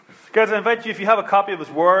Guys, I invite you, if you have a copy of His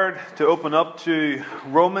Word, to open up to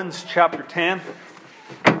Romans chapter 10.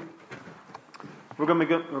 We're going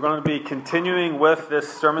to be continuing with this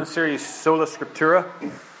sermon series, Sola Scriptura,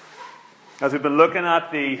 as we've been looking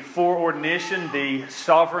at the foreordination, the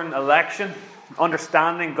sovereign election,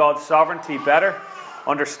 understanding God's sovereignty better,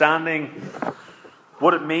 understanding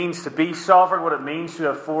what it means to be sovereign, what it means to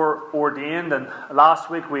have foreordained. And last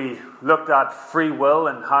week we looked at free will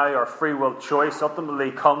and how our free will choice ultimately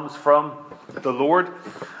comes from the Lord.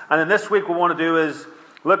 And then this week what we want to do is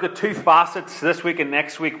look at two facets this week and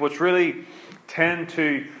next week, which really tend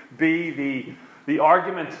to be the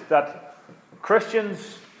argument that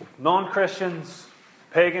Christians, non-Christians,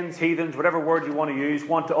 pagans, heathens, whatever word you want to use,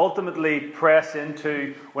 want to ultimately press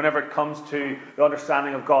into whenever it comes to the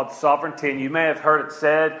understanding of God's sovereignty. And you may have heard it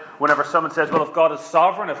said, whenever someone says, well, if God is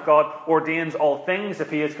sovereign, if God ordains all things,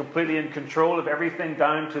 if He is completely in control of everything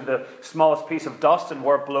down to the smallest piece of dust and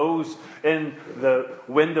where it blows in the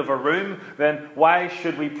wind of a room, then why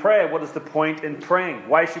should we pray? What is the point in praying?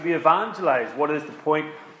 Why should we evangelize? What is the point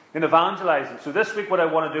in evangelizing? So this week what I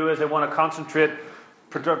want to do is I want to concentrate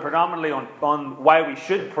predominantly on why we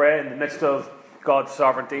should pray in the midst of God's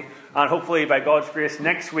sovereignty, and hopefully by God's grace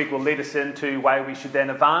next week will lead us into why we should then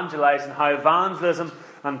evangelize and how evangelism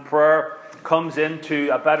and prayer comes into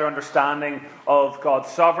a better understanding of God's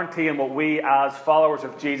sovereignty and what we as followers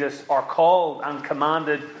of Jesus are called and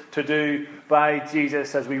commanded to do by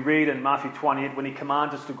Jesus, as we read in Matthew 28 when He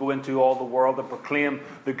commands us to go into all the world and proclaim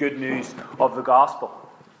the good news of the gospel.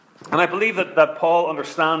 And I believe that Paul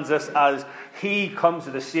understands this as he comes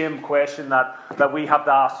to the same question that we have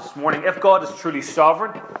to ask this morning. If God is truly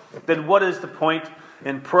sovereign, then what is the point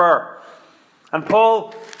in prayer? And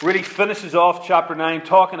Paul really finishes off chapter 9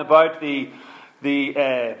 talking about the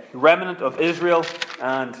remnant of Israel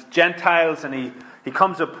and Gentiles. And he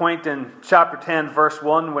comes to a point in chapter 10 verse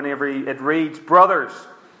 1 whenever it reads, "Brothers,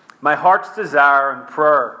 my heart's desire and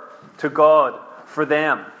prayer to God for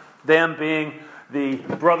them," them being the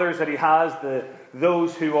brothers that he has,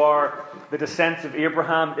 those who are the descendants of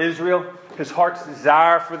Abraham, Israel. His heart's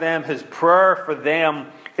desire for them, his prayer for them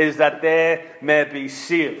is that they may be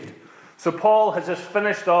saved. So Paul has just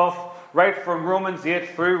finished off right from Romans 8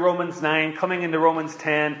 through Romans 9, coming into Romans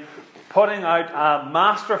 10, putting out a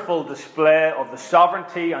masterful display of the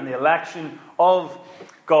sovereignty and the election of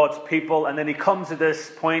God's people. And then he comes to this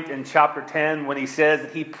point in chapter 10 when he says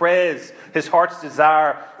that he prays, his heart's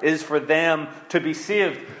desire is for them to be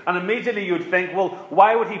saved. And immediately you would think, well,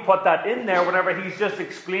 why would he put that in there whenever he's just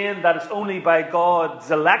explained that it's only by God's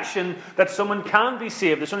election that someone can be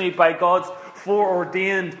saved? It's only by God's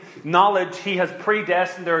foreordained knowledge He has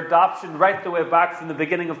predestined their adoption right the way back from the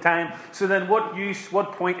beginning of time. So then what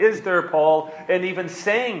point is there, Paul, in even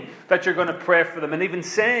saying that you're going to pray for them and even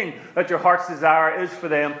saying that your heart's desire is for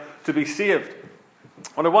them to be saved?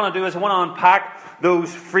 What I want to do is I want to unpack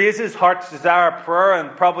those phrases, heart's desire, prayer,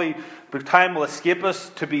 and probably the time will escape us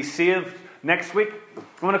to be saved next week.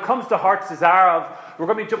 And when it comes to heart's desire, we're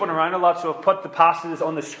going to be jumping around a lot, so I've put the passages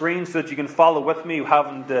on the screen so that you can follow with me,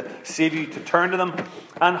 having to save you to turn to them.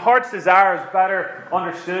 And heart's desire is better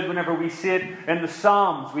understood whenever we see it in the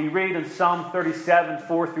Psalms. We read in Psalm 37,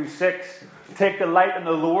 4 through 6, "Take delight in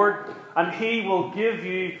the Lord, and He will give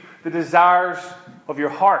you the desires of your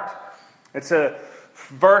heart." It's a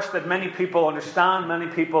verse that many people understand, many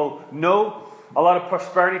people know. A lot of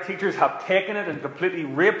prosperity teachers have taken it and completely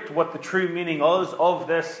raped what the true meaning is of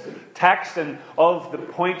this text and of the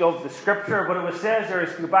point of the Scripture. What it says there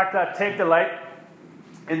is, go back to that, "Take delight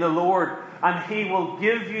in the Lord, and He will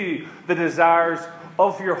give you the desires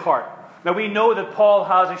of your heart." Now we know that Paul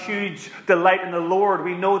has a huge delight in the Lord.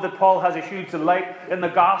 We know that Paul has a huge delight in the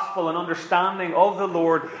gospel and understanding of the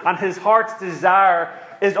Lord. And his heart's desire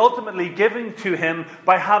is ultimately given to him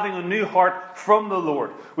by having a new heart from the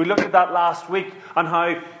Lord. We looked at that last week on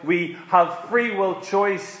how we have free will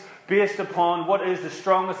choice based upon what is the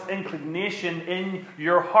strongest inclination in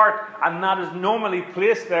your heart. And that is normally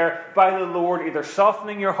placed there by the Lord, either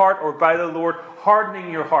softening your heart or by the Lord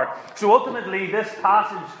hardening your heart. So ultimately this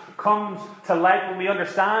passage comes to light when we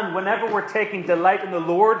understand whenever we're taking delight in the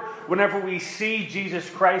Lord, whenever we see Jesus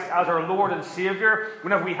Christ as our Lord and Savior,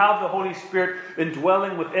 whenever we have the Holy Spirit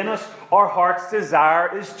indwelling within us, our heart's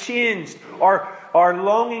desire is changed. Our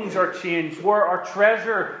longings are changed. Where our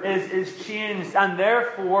treasure is changed. And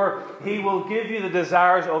therefore, He will give you the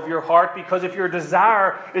desires of your heart. Because if your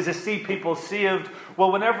desire is to see people saved,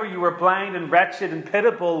 well, whenever you were blind and wretched and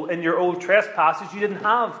pitiable in your old trespasses, you didn't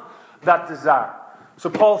have that desire. So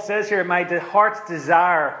Paul says here, my heart's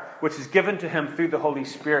desire, which is given to him through the Holy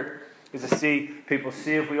Spirit, is to see people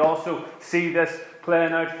saved. We also see this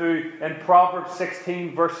playing out through in Proverbs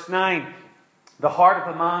 16 verse 9. The heart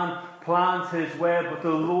of a man plans his way, but the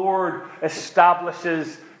Lord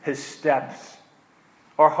establishes his steps.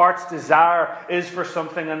 Our heart's desire is for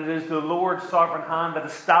something, and it is the Lord's sovereign hand that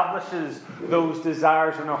establishes those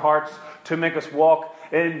desires in our hearts to make us walk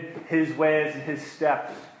in His ways and His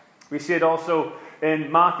steps. We see it also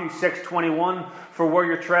in Matthew 6:21, for where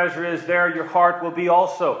your treasure is, there your heart will be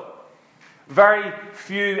also. Very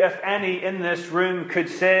few, if any, in this room could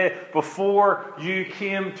say before you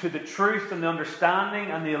came to the truth and the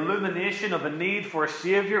understanding and the illumination of a need for a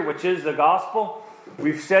Saviour, which is the gospel.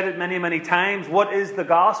 We've said it many, many times. What is the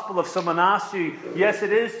gospel? If someone asks you, yes,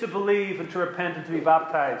 it is to believe and to repent and to be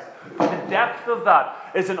baptized. But the depth of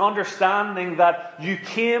that is an understanding that you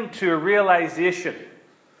came to a realization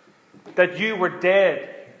that you were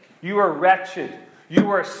dead, you were wretched, you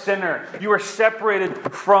were a sinner, you were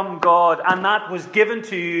separated from God, and that was given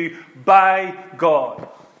to you by God.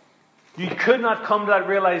 You could not come to that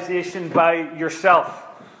realization by yourself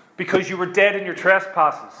because you were dead in your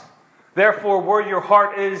trespasses. Therefore, where your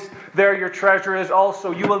heart is, there your treasure is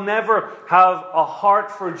also. You will never have a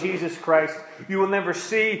heart for Jesus Christ. You will never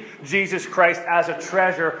see Jesus Christ as a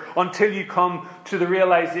treasure until you come to the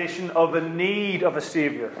realization of a need of a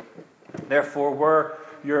Saviour. Therefore, where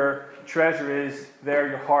your treasure is, there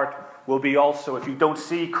your heart will be also. If you don't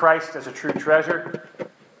see Christ as a true treasure,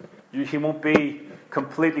 He won't be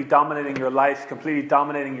completely dominating your life, completely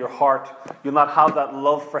dominating your heart. You'll not have that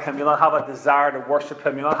love for Him. You'll not have a desire to worship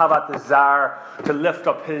Him. You'll not have that desire to lift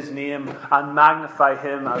up His name and magnify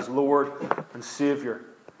Him as Lord and Saviour.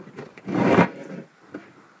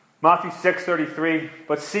 Matthew 6:33,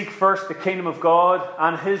 but seek first the kingdom of God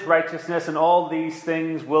and His righteousness, and all these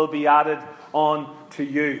things will be added on to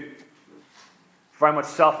you. Very much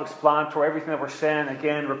self-explanatory. Everything that we're saying,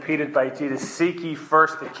 again, repeated by Jesus. Seek ye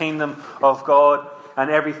first the kingdom of God,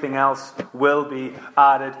 and everything else will be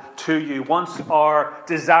added to you. Once our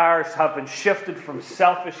desires have been shifted from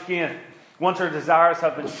selfish gain, once our desires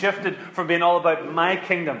have been shifted from being all about my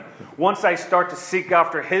kingdom, once I start to seek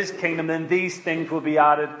after His kingdom, then these things will be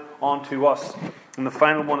added onto us. And the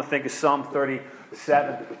final one, I think, is Psalm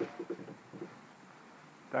 37.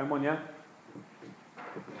 Down one, yeah?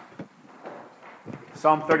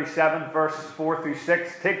 Psalm 37, verses 4 through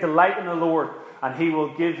 6. Take delight in the Lord, and He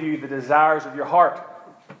will give you the desires of your heart.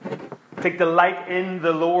 Take delight in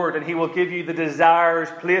the Lord, and He will give you the desires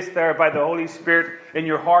placed there by the Holy Spirit in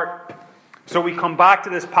your heart. So we come back to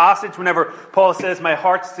this passage whenever Paul says, my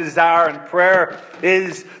heart's desire and prayer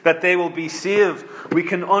is that they will be saved. We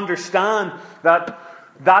can understand that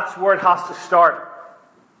that's where it has to start.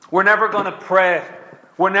 We're never going to pray.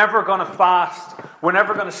 We're never going to fast. We're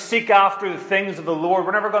never going to seek after the things of the Lord.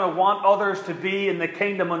 We're never going to want others to be in the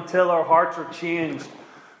kingdom until our hearts are changed.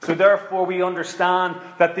 So therefore we understand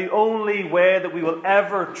that the only way that we will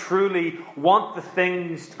ever truly want the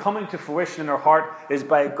things coming to fruition in our heart is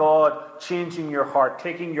by God changing your heart,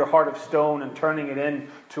 taking your heart of stone and turning it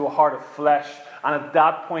into a heart of flesh. And at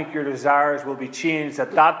that point your desires will be changed.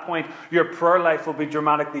 At that point your prayer life will be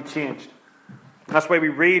dramatically changed. That's why we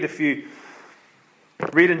read, if you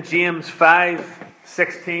read in James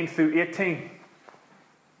 5:16 through 18.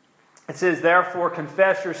 It says, therefore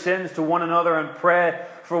confess your sins to one another and pray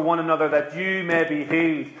for one another that you may be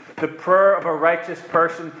healed. The prayer of a righteous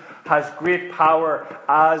person has great power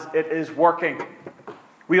as it is working.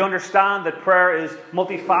 We understand that prayer is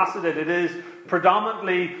multifaceted. It is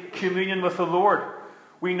predominantly communion with the Lord.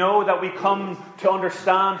 We know that we come to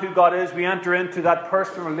understand who God is. We enter into that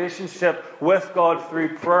personal relationship with God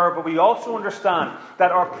through prayer. But we also understand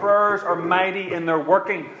that our prayers are mighty in their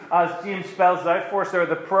working. As James spells it out for us there,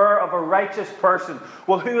 the prayer of a righteous person.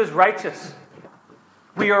 Well, who is righteous?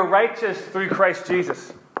 We are righteous through Christ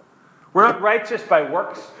Jesus. We're not righteous by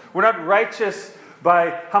works. We're not righteous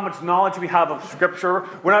by how much knowledge we have of Scripture.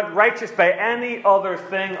 We're not righteous by any other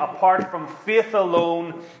thing apart from faith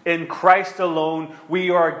alone, in Christ alone.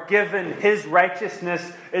 We are given, His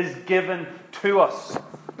righteousness is given to us.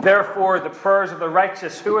 Therefore, the prayers of the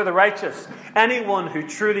righteous, who are the righteous? Anyone who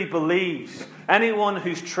truly believes, anyone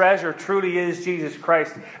whose treasure truly is Jesus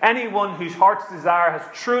Christ, anyone whose heart's desire has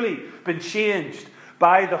truly been changed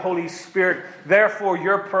by the Holy Spirit. Therefore,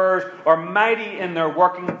 your prayers are mighty in their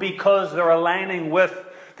working because they're aligning with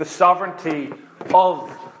the sovereignty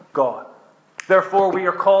of God. Therefore, we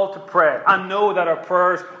are called to pray and know that our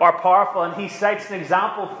prayers are powerful. And he cites an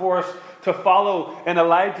example for us to follow in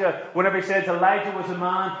Elijah whenever he says Elijah was a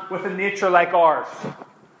man with a nature like ours.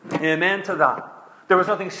 Amen to that. There was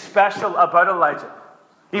nothing special about Elijah.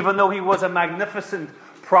 Even though he was a magnificent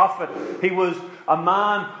prophet. He was a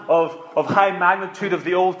man of high magnitude of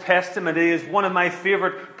the Old Testament. He is one of my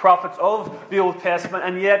favorite prophets of the Old Testament.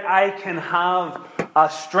 And yet I can have a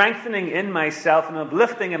strengthening in myself and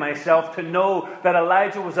uplifting in myself to know that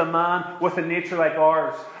Elijah was a man with a nature like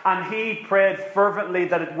ours. And he prayed fervently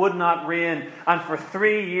that it would not rain. And for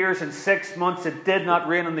 3 years and 6 months it did not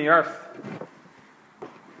rain on the earth.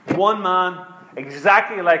 One man,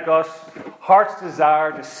 exactly like us, heart's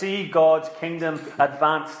desire to see God's kingdom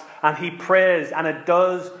advanced. And he prays, and it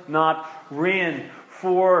does not rain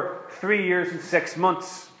for 3 years and 6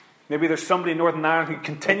 months. Maybe there's somebody in Northern Ireland who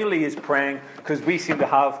continually is praying, because we seem to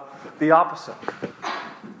have the opposite.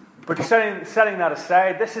 But setting that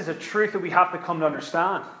aside, this is a truth that we have to come to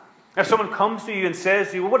understand. If someone comes to you and says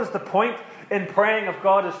to you, well, what is the point in praying if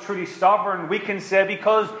God is truly sovereign? We can say,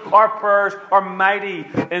 because our prayers are mighty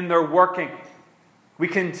in their working. We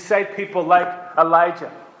can cite people like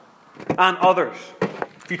Elijah and others.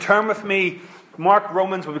 If you turn with me, Mark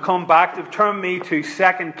Romans, when we come back to, turn me to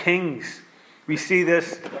 2 Kings. We see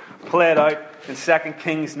this played out in 2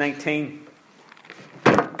 Kings 19.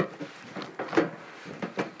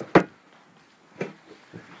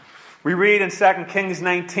 We read in 2 Kings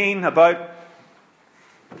 19 about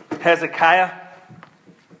Hezekiah.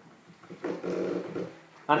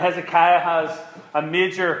 And Hezekiah has a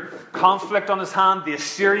major conflict on his hand. The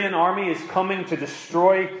Assyrian army is coming to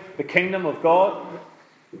destroy the kingdom of God.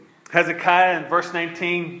 Hezekiah in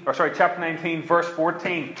chapter 19, verse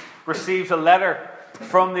 14, receives a letter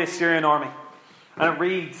from the Assyrian army. And it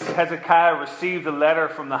reads, Hezekiah received a letter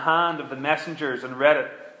from the hand of the messengers and read it.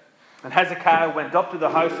 And Hezekiah went up to the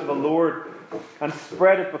house of the Lord and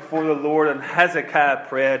spread it before the Lord. And Hezekiah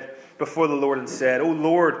prayed before the Lord and said, O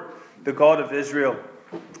Lord, the God of Israel,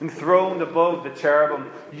 enthroned above the cherubim,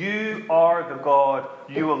 you are the God,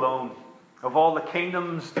 you alone. Of all the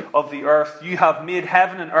kingdoms of the earth, you have made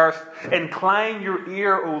heaven and earth. Incline your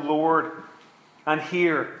ear, O Lord, and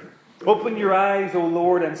hear. Open your eyes, O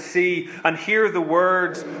Lord, and see, and hear the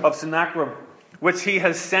words of Sennacherib, which he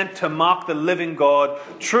has sent to mock the living God.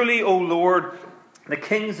 Truly, O Lord, the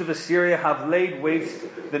kings of Assyria have laid waste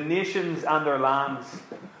the nations and their lands,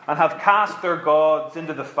 and have cast their gods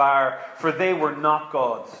into the fire, for they were not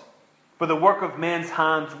gods, but the work of men's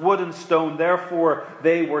hands, wood and stone, therefore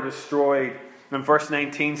they were destroyed. And verse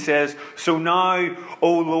 19 says, So now,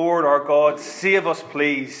 O Lord our God, save us,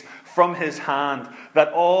 please, from his hand,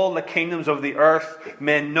 that all the kingdoms of the earth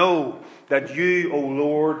may know that you, O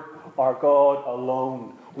Lord, are God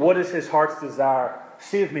alone. What is his heart's desire?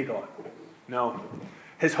 Save me, God. No.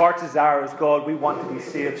 His heart's desire is, God, we want to be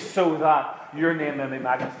saved so that your name may be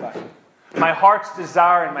magnified. My heart's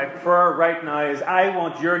desire and my prayer right now is I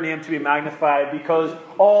want your name to be magnified, because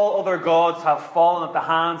all other gods have fallen at the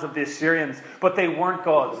hands of the Assyrians, but they weren't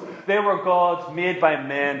gods. They were gods made by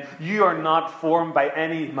men. You are not formed by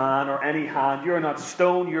any man or any hand. You are not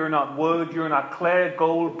stone, you are not wood, you are not clay,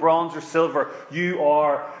 gold, bronze, or silver. You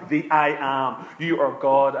are the I am. You are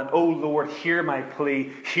God. And oh Lord, hear my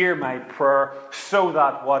plea, hear my prayer, so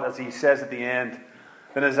that what, as he says at the end,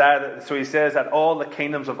 so he says that all the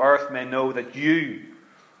kingdoms of earth may know that you,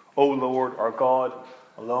 O Lord, are God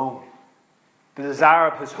alone. The desire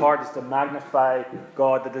of his heart is to magnify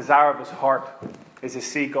God. The desire of his heart is to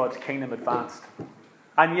see God's kingdom advanced.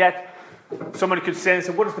 And yet, somebody could say,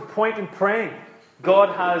 what is the point in praying?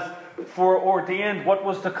 God has foreordained what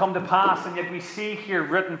was to come to pass, and yet we see here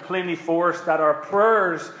written plainly for us that our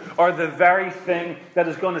prayers are the very thing that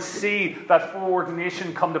is going to see that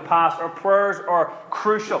foreordination come to pass. Our prayers are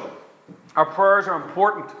crucial. Our prayers are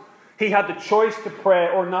important. He had the choice to pray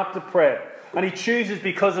or not to pray, and he chooses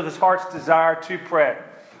because of his heart's desire to pray.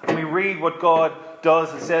 And we read what God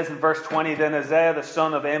does. It says in verse 20, Then Isaiah the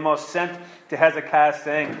son of Amos sent to Hezekiah,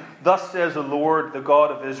 saying, Thus says the Lord, the God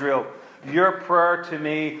of Israel, your prayer to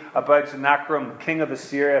me about Sennacherib, king of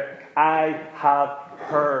Assyria, I have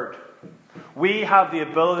heard. We have the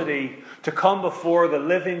ability to come before the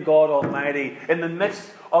living God Almighty in the midst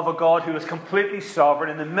of a God who is completely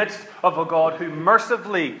sovereign, in the midst of a God who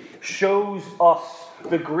mercifully shows us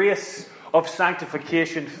the grace of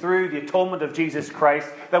sanctification through the atonement of Jesus Christ,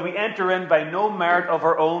 that we enter in by no merit of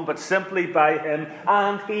our own, but simply by him,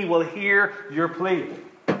 and he will hear your plea.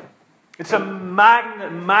 It's a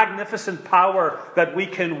magnificent power that we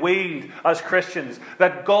can wield as Christians,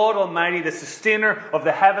 that God Almighty, the sustainer of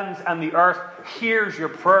the heavens and the earth, hears your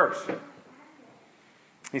prayers.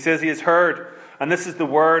 He says he has heard, and this is the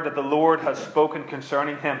word that the Lord has spoken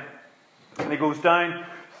concerning him. And he goes down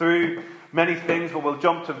through many things, but we'll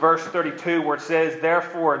jump to verse 32 where it says,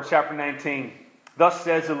 Therefore, in chapter 19, Thus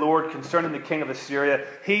says the Lord concerning the king of Assyria,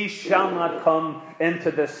 he shall not come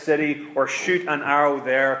into this city, or shoot an arrow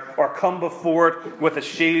there, or come before it with a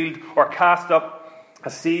shield, or cast up a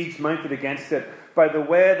siege mounted against it. By the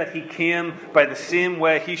way that he came, by the same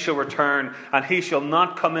way he shall return, and he shall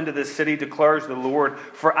not come into this city, declares the Lord.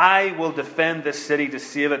 For I will defend this city to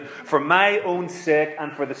save it, for my own sake,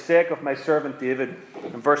 and for the sake of my servant David.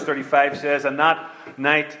 And verse 35 says, and that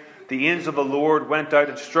night the angel of the Lord went out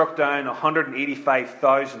and struck down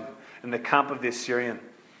 185,000 in the camp of the Assyrian.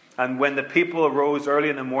 And when the people arose early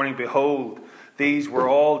in the morning, behold, these were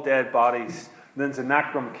all dead bodies. Then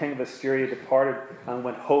Sennacherib, king of Assyria, departed and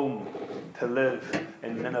went home to live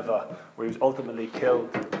in Nineveh, where he was ultimately killed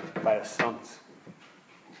by his sons.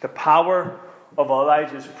 The power of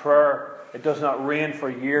Elijah's prayer, it does not reign for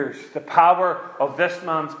years. The power of this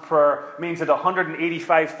man's prayer means that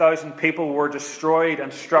 185,000 people were destroyed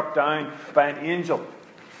and struck down by an angel.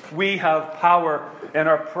 We have power in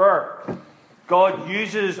our prayer. God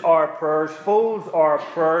uses our prayers, folds our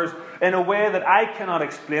prayers in a way that I cannot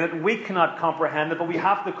explain it, we cannot comprehend it, but we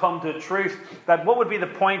have to come to the truth that what would be the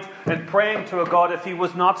point in praying to a God if he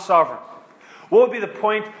was not sovereign? What would be the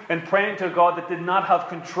point in praying to a God that did not have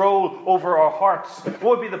control over our hearts?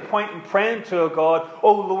 What would be the point in praying to a God,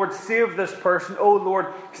 oh Lord, save this person, oh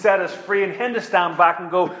Lord, set us free, and him to stand back and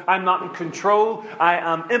go, I'm not in control, I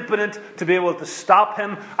am impotent to be able to stop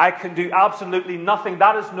him, I can do absolutely nothing.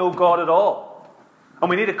 That is no God at all. And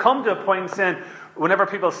we need to come to a point in saying, whenever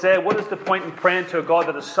people say, what is the point in praying to a God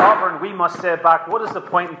that is sovereign? We must say back, what is the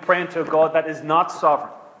point in praying to a God that is not sovereign?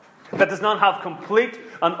 That does not have complete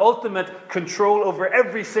and ultimate control over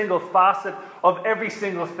every single facet of every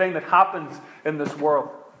single thing that happens in this world.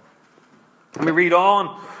 And we read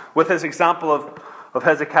on with his example of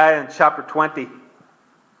Hezekiah in chapter 20.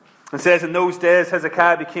 It says, in those days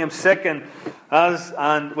Hezekiah became sick and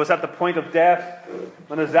was at the point of death.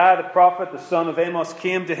 When Isaiah the prophet, the son of Amos,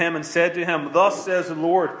 came to him and said to him, thus says the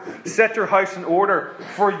Lord, set your house in order,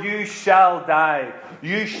 for you shall die.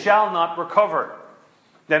 You shall not recover.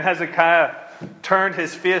 Then Hezekiah turned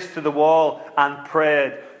his face to the wall and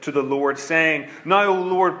prayed to the Lord, saying, now, O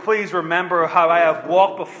Lord, please remember how I have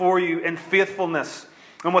walked before you in faithfulness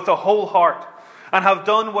and with a whole heart, and have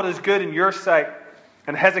done what is good in your sight.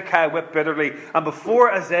 And Hezekiah wept bitterly. And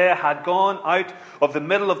before Isaiah had gone out of the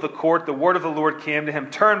middle of the court, the word of the Lord came to him,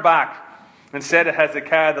 turn back, and said to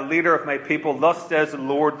Hezekiah, the leader of my people, thus says the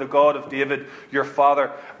Lord, the God of David, your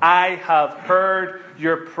father, I have heard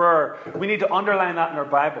your prayer. We need to underline that in our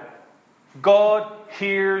Bible. God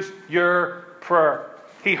hears your prayer.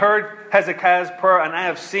 He heard Hezekiah's prayer, and I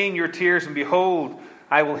have seen your tears, and behold,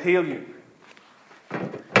 I will heal you.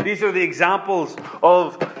 These are the examples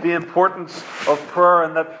of the importance of prayer,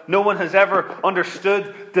 and that no one has ever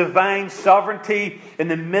understood divine sovereignty in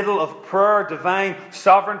the middle of prayer, divine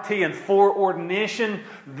sovereignty and foreordination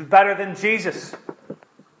better than Jesus.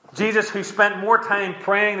 Jesus, who spent more time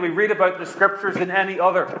praying than we read about in the Scriptures than any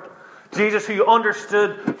other. Jesus, who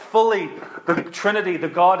understood fully the Trinity, the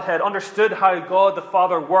Godhead, understood how God the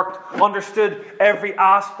Father worked, understood every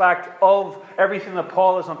aspect of everything that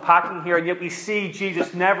Paul is unpacking here, and yet we see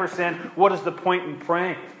Jesus never saying, what is the point in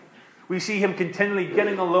praying? We see him continually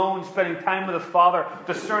getting alone, spending time with the Father,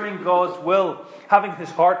 discerning God's will, having his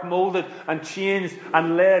heart molded and changed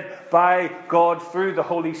and led by God through the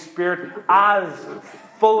Holy Spirit as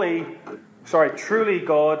truly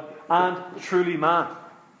God and truly man.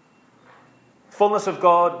 Fullness of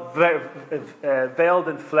God veiled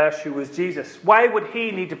in flesh, who was Jesus. Why would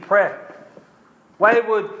he need to pray? Why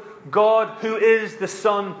would God, who is the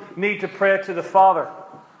Son, need to pray to the Father?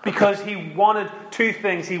 Because he wanted two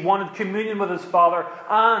things. He wanted communion with his Father,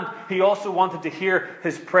 and he also wanted to hear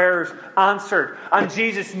his prayers answered. And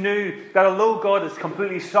Jesus knew that although God is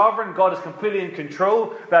completely sovereign, God is completely in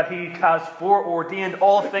control, that he has foreordained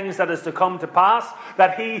all things that is to come to pass,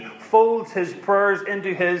 that he folds his prayers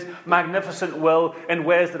into his magnificent will in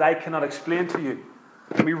ways that I cannot explain to you.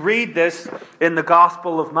 We read this in the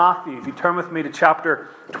Gospel of Matthew. If you turn with me to chapter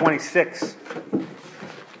 26.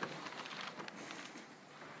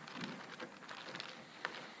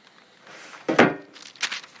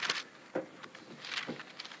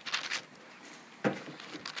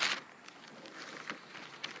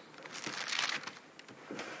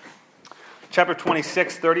 Chapter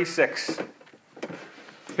 26, 36.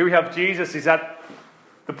 Here we have Jesus. He's at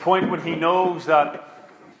the point when he knows that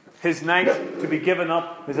his night to be given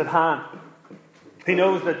up is at hand. He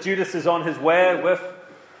knows that Judas is on his way with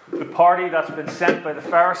the party that's been sent by the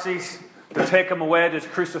Pharisees to take him away to his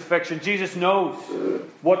crucifixion. Jesus knows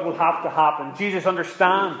what will have to happen. Jesus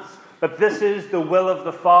understands that this is the will of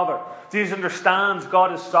the Father. Jesus understands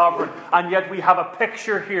God is sovereign, and yet we have a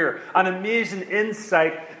picture here, an amazing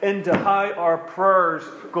insight into how our prayers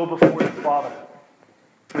go before the Father.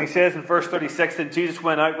 And he says in verse 36 that Jesus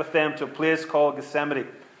went out with them to a place called Gethsemane.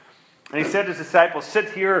 And he said to his disciples, "Sit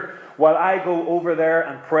here while I go over there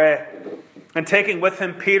and pray." And taking with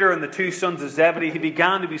him Peter and the two sons of Zebedee, he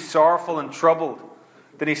began to be sorrowful and troubled.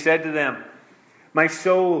 Then he said to them, "My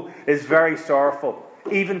soul is very sorrowful,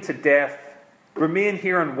 even to death. Remain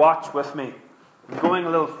here and watch with me." And going a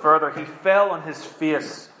little further, he fell on his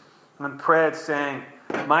face and prayed, saying,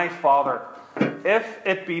 "My Father, if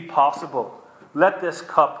it be possible, let this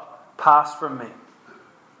cup pass from me.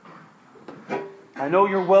 I know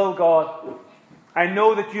your will, God. I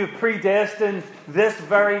know that you have predestined this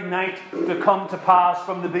very night to come to pass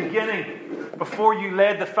from the beginning, before you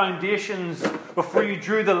laid the foundations, before you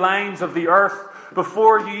drew the lines of the earth,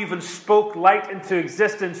 before you even spoke light into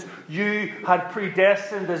existence. You had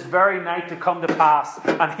predestined this very night to come to pass.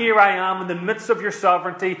 And here I am in the midst of your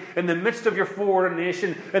sovereignty, in the midst of your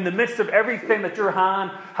foreordination, in the midst of everything that your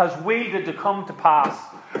hand has wielded to come to pass.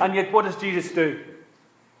 And yet what does Jesus do?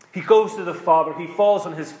 He goes to the Father, he falls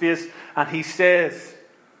on his face, and he says,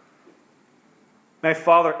 "My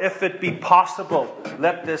Father, if it be possible,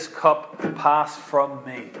 let this cup pass from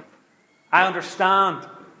me. I understand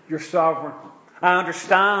you're sovereign. I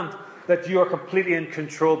understand that you are completely in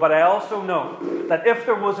control, but I also know that if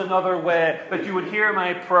there was another way, that you would hear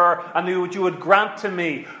my prayer and you would grant to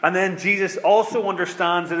me." And then Jesus also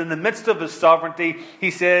understands that in the midst of his sovereignty,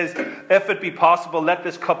 he says, "If it be possible, let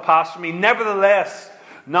this cup pass from me. Nevertheless,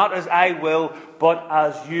 not as I will, but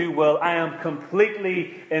as you will." I am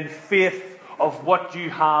completely in faith of what you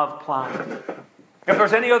have planned. If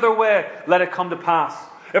there's any other way, let it come to pass.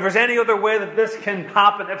 If there's any other way that this can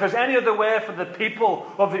happen, if there's any other way for the people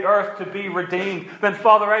of the earth to be redeemed, then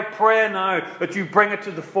Father, I pray now that you bring it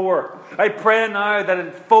to the fore. I pray now that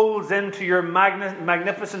it folds into your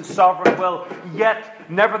magnificent sovereign will. Yet,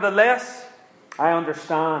 nevertheless, I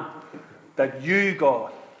understand that you,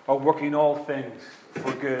 God, are working all things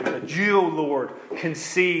for good. That you, O Lord, can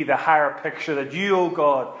see the higher picture. That you, O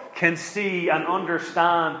God, can see and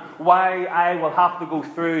understand why I will have to go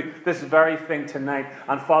through this very thing tonight.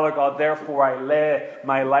 And Father God, therefore I lay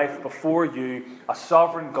my life before you, a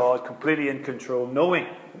sovereign God, completely in control, knowing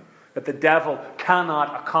that the devil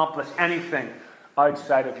cannot accomplish anything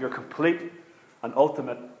outside of your complete and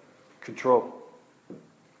ultimate control.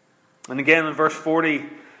 And again in verse 40,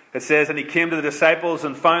 it says, "And he came to the disciples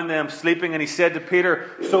and found them sleeping, and he said to Peter,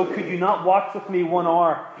 'So could you not watch with me 1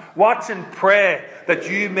 hour? Watch and pray that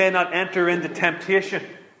you may not enter into temptation.'"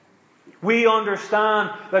 We understand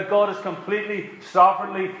that God is completely,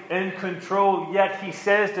 sovereignly in control. Yet he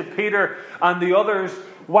says to Peter and the others,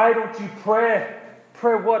 "Why don't you pray?"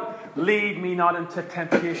 Pray what? "Lead me not into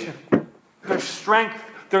temptation." There's strength,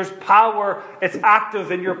 there's power, it's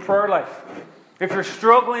active in your prayer life. If you're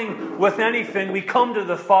struggling with anything, we come to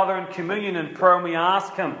the Father in communion and prayer and we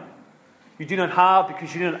ask him. You do not have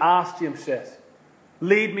because you didn't ask, James says.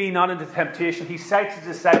 "Lead me not into temptation." He cites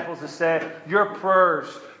his disciples to say, your prayers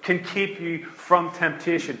can keep you from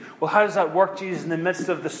temptation. Well, how does that work, Jesus, in the midst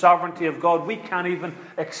of the sovereignty of God? We can't even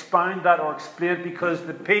expound that or explain it because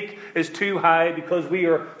the peak is too high, because we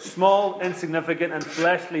are small, insignificant, and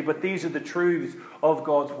fleshly. But these are the truths of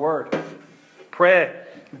God's word. Pray.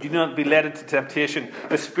 Do not be led into temptation.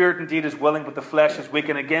 The spirit indeed is willing, but the flesh is weak.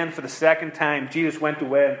 And again, for the second time, Jesus went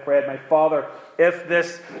away and prayed, "My Father, if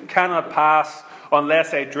this cannot pass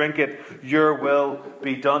unless I drink it, your will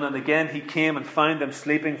be done." And again he came and found them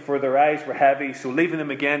sleeping, for their eyes were heavy. So leaving them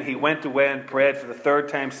again, he went away and prayed for the third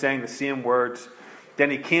time, saying the same words.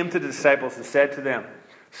 Then he came to the disciples and said to them,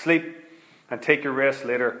 "Sleep and take your rest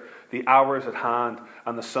later. The hour is at hand,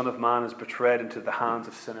 and the Son of Man is betrayed into the hands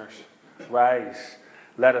of sinners. Rise.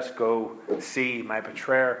 Let us go. See, my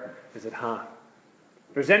betrayer is at hand."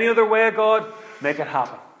 If there's any other way, God, make it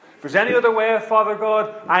happen. If there's any other way, Father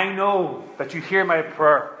God, I know that you hear my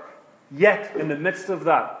prayer. Yet, in the midst of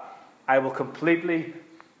that, I will completely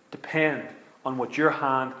depend on what your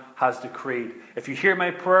hand has decreed. If you hear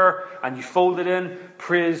my prayer and you fold it in,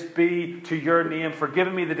 praise be to your name for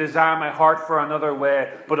giving me the desire in my heart for another way.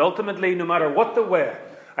 But ultimately, no matter what the way,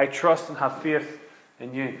 I trust and have faith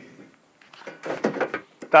in you.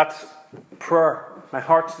 That's prayer. My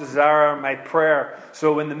heart's desire, my prayer.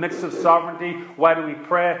 So in the midst of sovereignty, why do we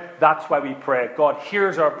pray? That's why we pray. God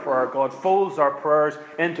hears our prayer. God folds our prayers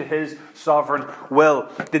into his sovereign will.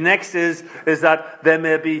 The next is that they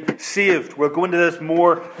may be saved. We'll go into this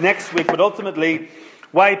more next week. But ultimately,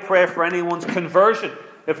 why pray for anyone's conversion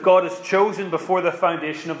if God is chosen before the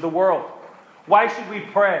foundation of the world? Why should we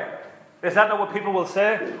pray? Is that not what people will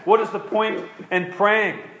say? What is the point in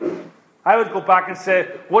praying? I would go back and say,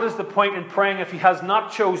 what is the point in praying if he has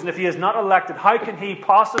not chosen, if he has not elected? How can he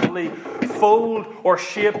possibly fold or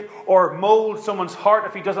shape or mold someone's heart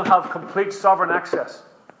if he doesn't have complete sovereign access?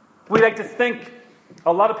 We like to think,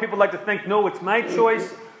 a lot of people like to think, no, it's my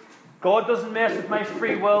choice. God doesn't mess with my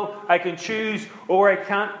free will. I can choose or I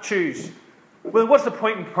can't choose. Well, what's the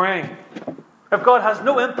point in praying? If God has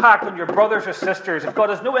no impact on your brothers or sisters, if God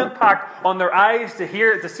has no impact on their eyes to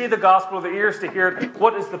hear, to see the gospel, their ears to hear it,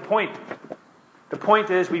 what is the point? The point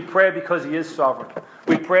is we pray because he is sovereign.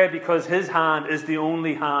 We pray because his hand is the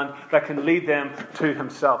only hand that can lead them to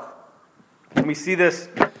himself. And we see this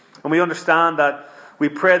and we understand that we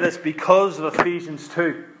pray this because of Ephesians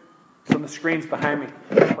 2. It's on the screens behind me.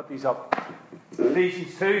 I'll put these up.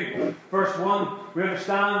 Ephesians 2, verse 1, we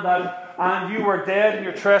understand that, and you were dead in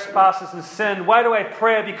your trespasses and sin. Why do I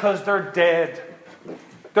pray? Because they're dead.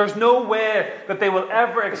 There's no way that they will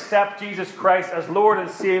ever accept Jesus Christ as Lord and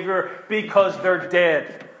Savior because they're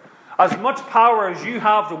dead. As much power as you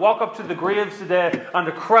have to walk up to the graves today and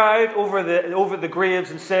to cry out over the graves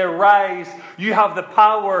and say, rise, you have the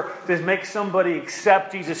power to make somebody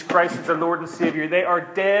accept Jesus Christ as their Lord and Savior. They are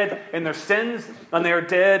dead in their sins and they are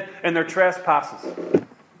dead in their trespasses.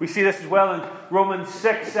 We see this as well in Romans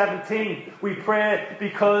 6:17. We pray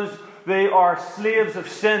because they are slaves of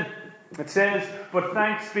sin. It says, but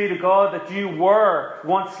thanks be to God that you were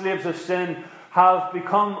once slaves of sin, have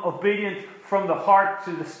become obedient from the heart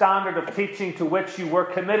to the standard of teaching to which you were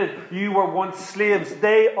committed. You were once slaves.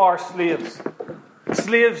 They are slaves.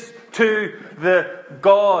 Slaves to the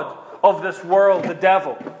God of this world, the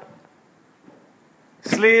devil.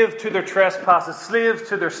 Slave to their trespasses. Slaves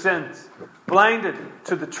to their sins. Blinded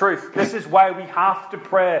to the truth. This is why we have to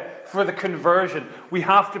pray for the conversion. We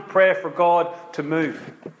have to pray for God to move.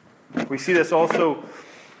 We see this also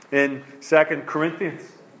in 2 Corinthians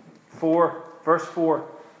 4, verse 4.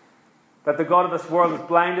 That the God of this world has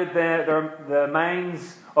blinded the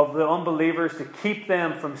minds of the unbelievers to keep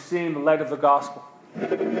them from seeing the light of the gospel.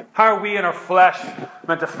 How are we in our flesh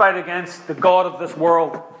meant to fight against the God of this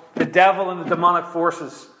world, the devil and the demonic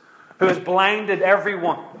forces, who has blinded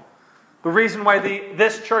everyone? The reason why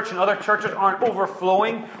this church and other churches aren't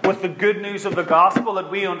overflowing with the good news of the gospel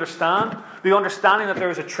that we understand, the understanding that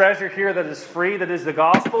there is a treasure here that is free, that is the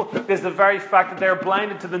gospel, is the very fact that they are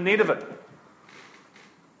blinded to the need of it.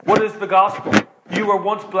 What is the gospel? You were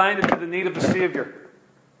once blinded to the need of a Savior.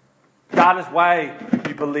 That is why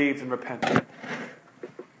you believed and repented.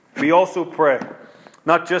 We also pray,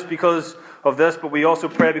 not just because of this, but we also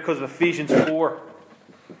pray because of Ephesians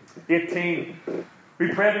 4:18.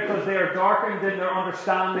 We pray because they are darkened in their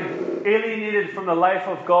understanding, alienated from the life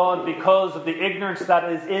of God because of the ignorance that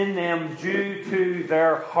is in them due to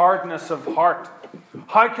their hardness of heart.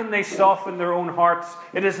 How can they soften their own hearts?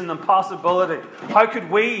 It is an impossibility. How could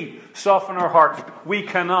we soften our hearts? We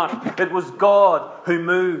cannot. It was God who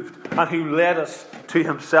moved and who led us to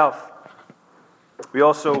himself. We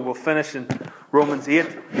also will finish in Romans 8,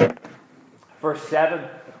 verse 7,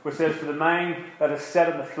 which says, for the mind that is set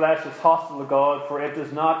in the flesh is hostile to God, for it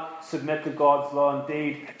does not submit to God's law.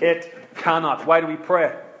 Indeed, it cannot. Why do we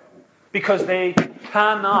pray? Because they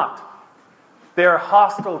cannot. They are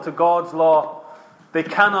hostile to God's law. They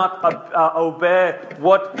cannot obey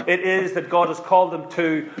what it is that God has called them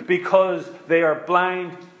to because they are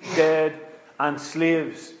blind, dead, and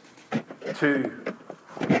slaves to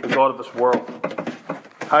the God of this world.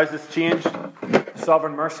 How has this changed?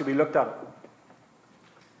 Sovereign mercy, we looked at it.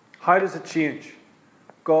 How does it change?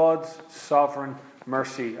 God's sovereign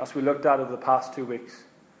mercy, as we looked at over the past 2 weeks.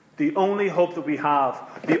 The only hope that we have,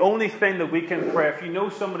 the only thing that we can pray, if you know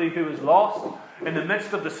somebody who is lost, in the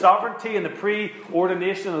midst of the sovereignty and the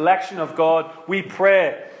preordination election of God, we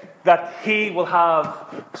pray that he will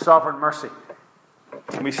have sovereign mercy.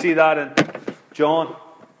 And we see that in John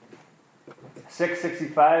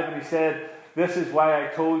 6:65, and he said, this is why I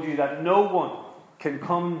told you that no one can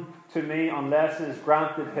come to me unless it is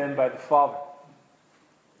granted him by the Father.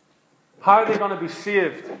 How are they going to be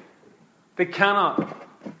saved? They cannot,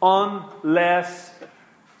 unless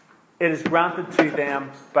it is granted to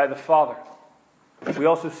them by the Father. We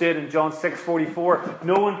also see it in John 6:44.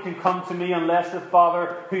 No one can come to me unless the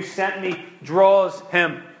Father who sent me draws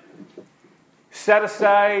him. Set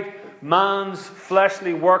aside man's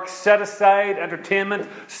fleshly work. Set aside entertainment.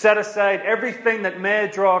 Set aside everything that may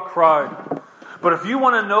draw a crowd. But if you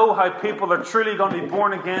want to know how people are truly going to be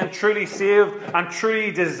born again, truly saved, and truly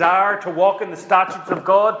desire to walk in the statutes of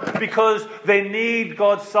God, because they need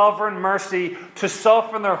God's sovereign mercy to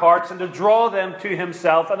soften their hearts and to draw them to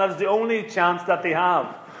himself, and that is the only chance that they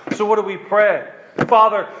have. So what do we pray?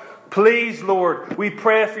 Father, Please, Lord, we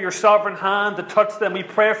pray for your sovereign hand to touch them. We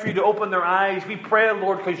pray for you to open their eyes. We pray,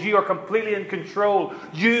 Lord, because you are completely in control.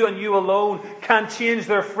 You and you alone can change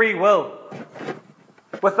their free will.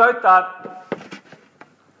 Without that,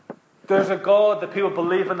 there's a God that people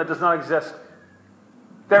believe in that does not exist.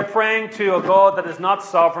 They're praying to a God that is not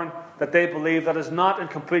sovereign, that they believe, that is not in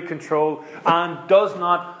complete control, and does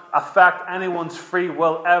not affect anyone's free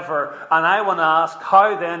will ever. And I want to ask,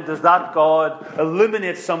 how then does that God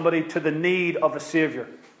illuminate somebody to the need of a Saviour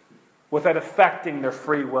without affecting their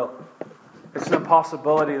free will? It's an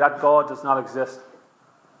impossibility. That God does not exist.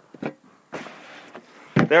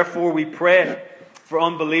 Therefore, we pray for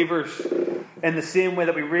unbelievers in the same way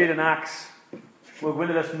that we read in Acts. We'll go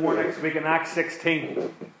into this more next week in Acts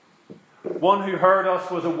 16. One who heard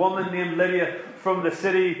us was a woman named Lydia from the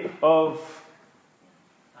city of...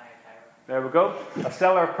 There we go. A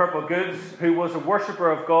seller of purple goods who was a worshipper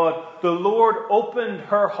of God. The Lord opened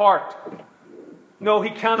her heart. No,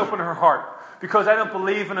 He can't open her heart. Because I don't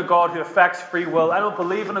believe in a God who affects free will. I don't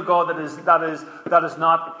believe in a God that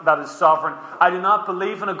is sovereign. I do not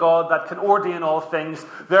believe in a God that can ordain all things.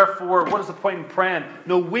 Therefore, what is the point in praying?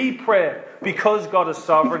 No, we pray because God is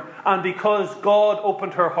sovereign and because God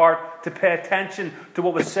opened her heart to pay attention to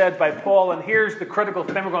what was said by Paul. And here's the critical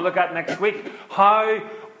thing we're going to look at next week. How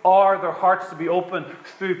are their hearts to be opened?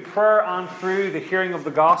 Through prayer and through the hearing of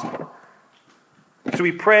the gospel. So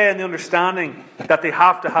we pray in the understanding that they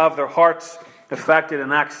have to have their hearts affected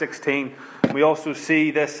in Acts 16. We also see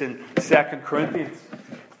this in 2 Corinthians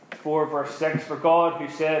 4 verse 6. For God, who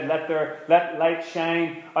said, let light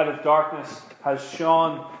shine out of darkness, has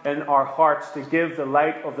shone in our hearts to give the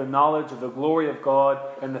light of the knowledge of the glory of God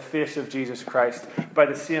in the face of Jesus Christ. By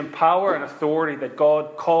the same power and authority that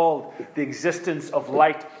God called the existence of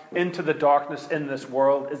light into the darkness in this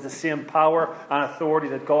world is the same power and authority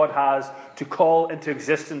that God has to call into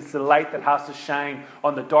existence the light that has to shine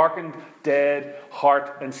on the darkened, dead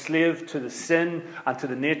heart, enslaved to the sin and to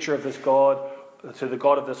the nature of this God, to the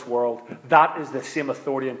God of this world. That is the same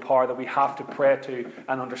authority and power that we have to pray to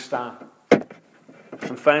and understand.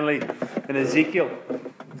 And finally, in Ezekiel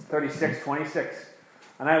 36:26,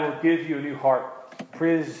 and I will give you a new heart.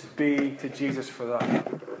 Praise be to Jesus for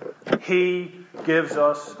that. He gives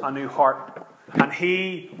us a new heart. And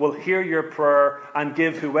He will hear your prayer and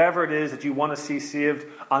give whoever it is that you want to see saved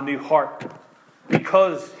a new heart.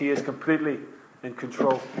 Because He is completely in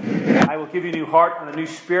control. I will give you a new heart and a new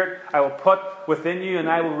spirit I will put within you, and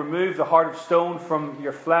I will remove the heart of stone from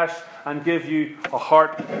your flesh and give you a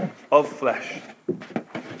heart of flesh.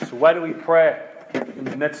 So why do we pray in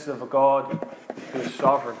the midst of a God who is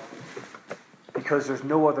sovereign? Because there's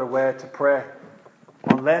no other way to pray.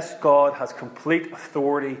 Unless God has complete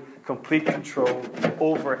authority, complete control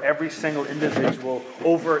over every single individual,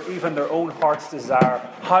 over even their own heart's desire,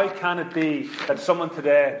 how can it be that someone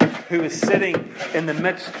today who is sitting in the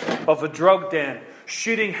midst of a drug den,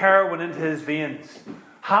 shooting heroin into his veins,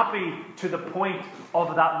 happy to the point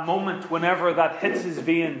of that moment whenever that hits his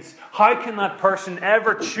veins, how can that person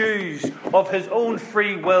ever choose of his own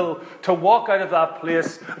free will to walk out of that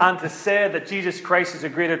place and to say that Jesus Christ is a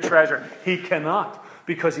greater treasure? He cannot.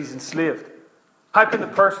 Because he's enslaved. How can the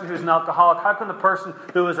person who's an alcoholic, how can the person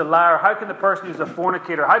who is a liar, how can the person who's a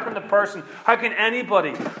fornicator, how can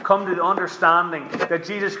anybody come to the understanding that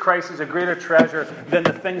Jesus Christ is a greater treasure than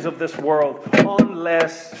the things of this world,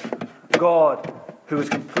 unless God, who is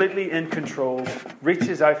completely in control,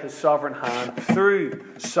 reaches out His sovereign hand through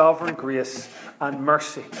sovereign grace and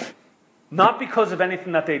mercy. Not because of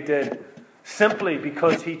anything that they did, simply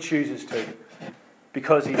because He chooses to.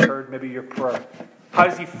 Because He's heard maybe your prayer. How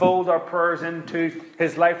does He fold our prayers into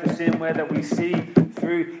His life the same way that we see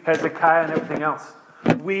through Hezekiah and everything else?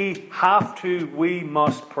 We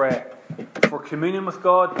must pray for communion with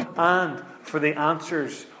God and for the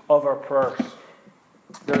answers of our prayers.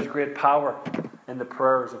 There is great power in the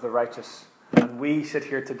prayers of the righteous. And we sit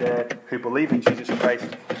here today who believe in Jesus Christ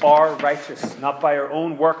are righteous, not by our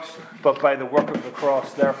own works, but by the work of the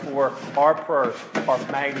cross. Therefore, our prayers are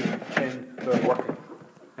mighty in their working.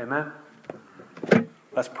 Amen?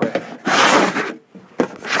 Let's pray.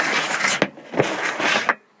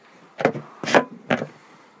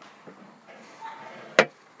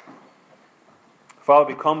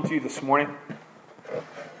 Father, we come to you this morning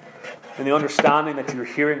in the understanding that you're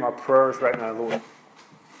hearing our prayers right now, Lord.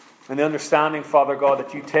 In the understanding, Father God,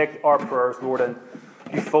 that you take our prayers, Lord, and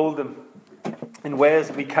you fold them in ways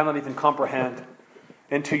that we cannot even comprehend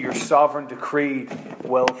into your sovereign decreed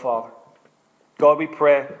will, Father. God, we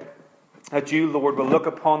pray that you, Lord, will look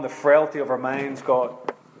upon the frailty of our minds, God.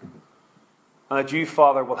 And that you,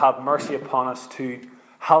 Father, will have mercy upon us to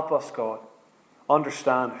help us, God,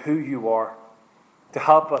 understand who you are, to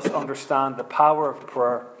help us understand the power of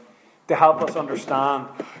prayer, to help us understand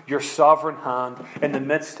your sovereign hand in the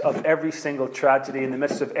midst of every single tragedy, in the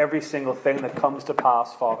midst of every single thing that comes to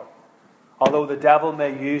pass, Father. Although the devil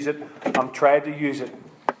may use it and try to use it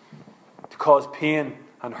to cause pain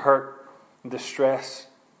and hurt and distress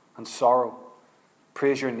and sorrow,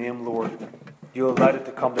 praise your name, Lord. You allowed it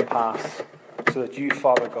to come to pass so that you,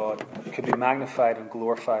 Father God, could be magnified and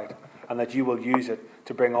glorified, and that you will use it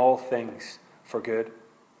to bring all things for good.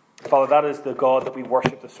 Father, that is the God that we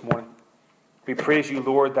worship this morning. We praise you,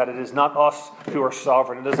 Lord, that it is not us who are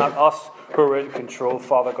sovereign. It is not us who are in control,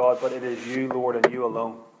 Father God, but it is you, Lord, and you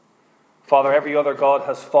alone. Father, every other God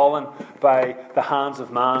has fallen by the hands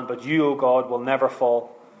of man, but you, O God, will never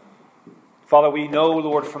fall. Father, we know,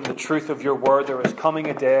 Lord, from the truth of your word, there is coming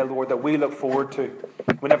a day, Lord, that we look forward to,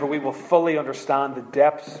 whenever we will fully understand the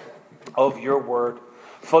depths of your word,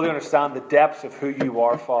 fully understand the depths of who you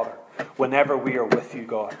are, Father, whenever we are with you,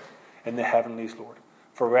 God, in the heavenlies, Lord,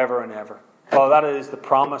 forever and ever. Father, that is the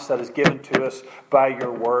promise that is given to us by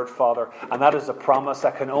your word, Father, and that is a promise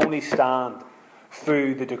that can only stand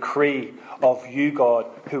through the decree of you, God,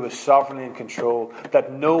 who is sovereignly in control,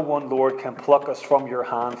 that no one, Lord, can pluck us from your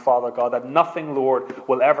hand, Father God, that nothing, Lord,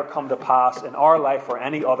 will ever come to pass in our life or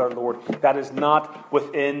any other, Lord, that is not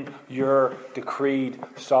within your decreed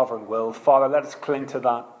sovereign will. Father, let us cling to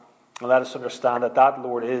that, and let us understand that that,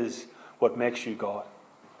 Lord, is what makes you God.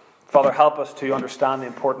 Father, help us to understand the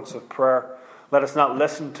importance of prayer. Let us not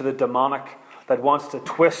listen to the demonic that wants to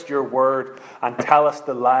twist your word and tell us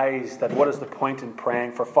the lies, that what is the point in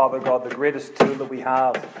praying? For Father God, the greatest tool that we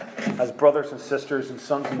have as brothers and sisters and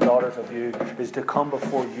sons and daughters of you is to come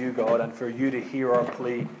before you, God, and for you to hear our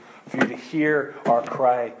plea, for you to hear our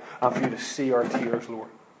cry, and for you to see our tears, Lord.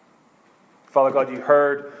 Father God, you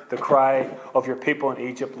heard the cry of your people in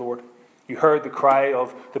Egypt, Lord. You heard the cry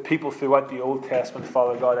of the people throughout the Old Testament,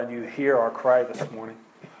 Father God, and you hear our cry this morning.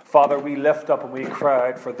 Father, we lift up and we cry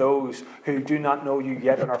out for those who do not know you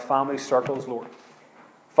yet in our family circles, Lord.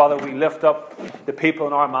 Father, we lift up the people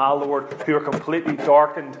in Armagh, Lord, who are completely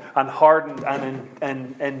darkened and hardened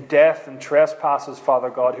and in death and trespasses, Father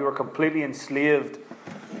God, who are completely enslaved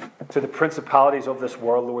to the principalities of this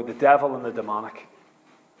world, Lord, the devil and the demonic.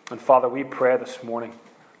 And Father, we pray this morning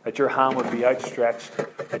that your hand would be outstretched,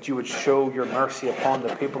 that you would show your mercy upon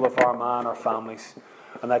the people of Armagh and our families,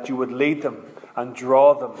 and that you would lead them and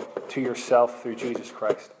draw them to yourself through Jesus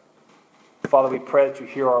Christ. Father, we pray that you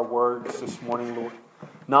hear our words this morning, Lord,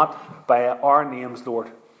 not by our names,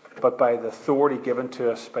 Lord, but by the authority given to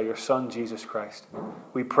us by your Son, Jesus Christ.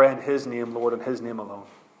 We pray in his name, Lord, and his name alone.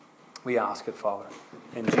 We ask it, Father,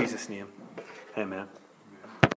 in Jesus' name. Amen.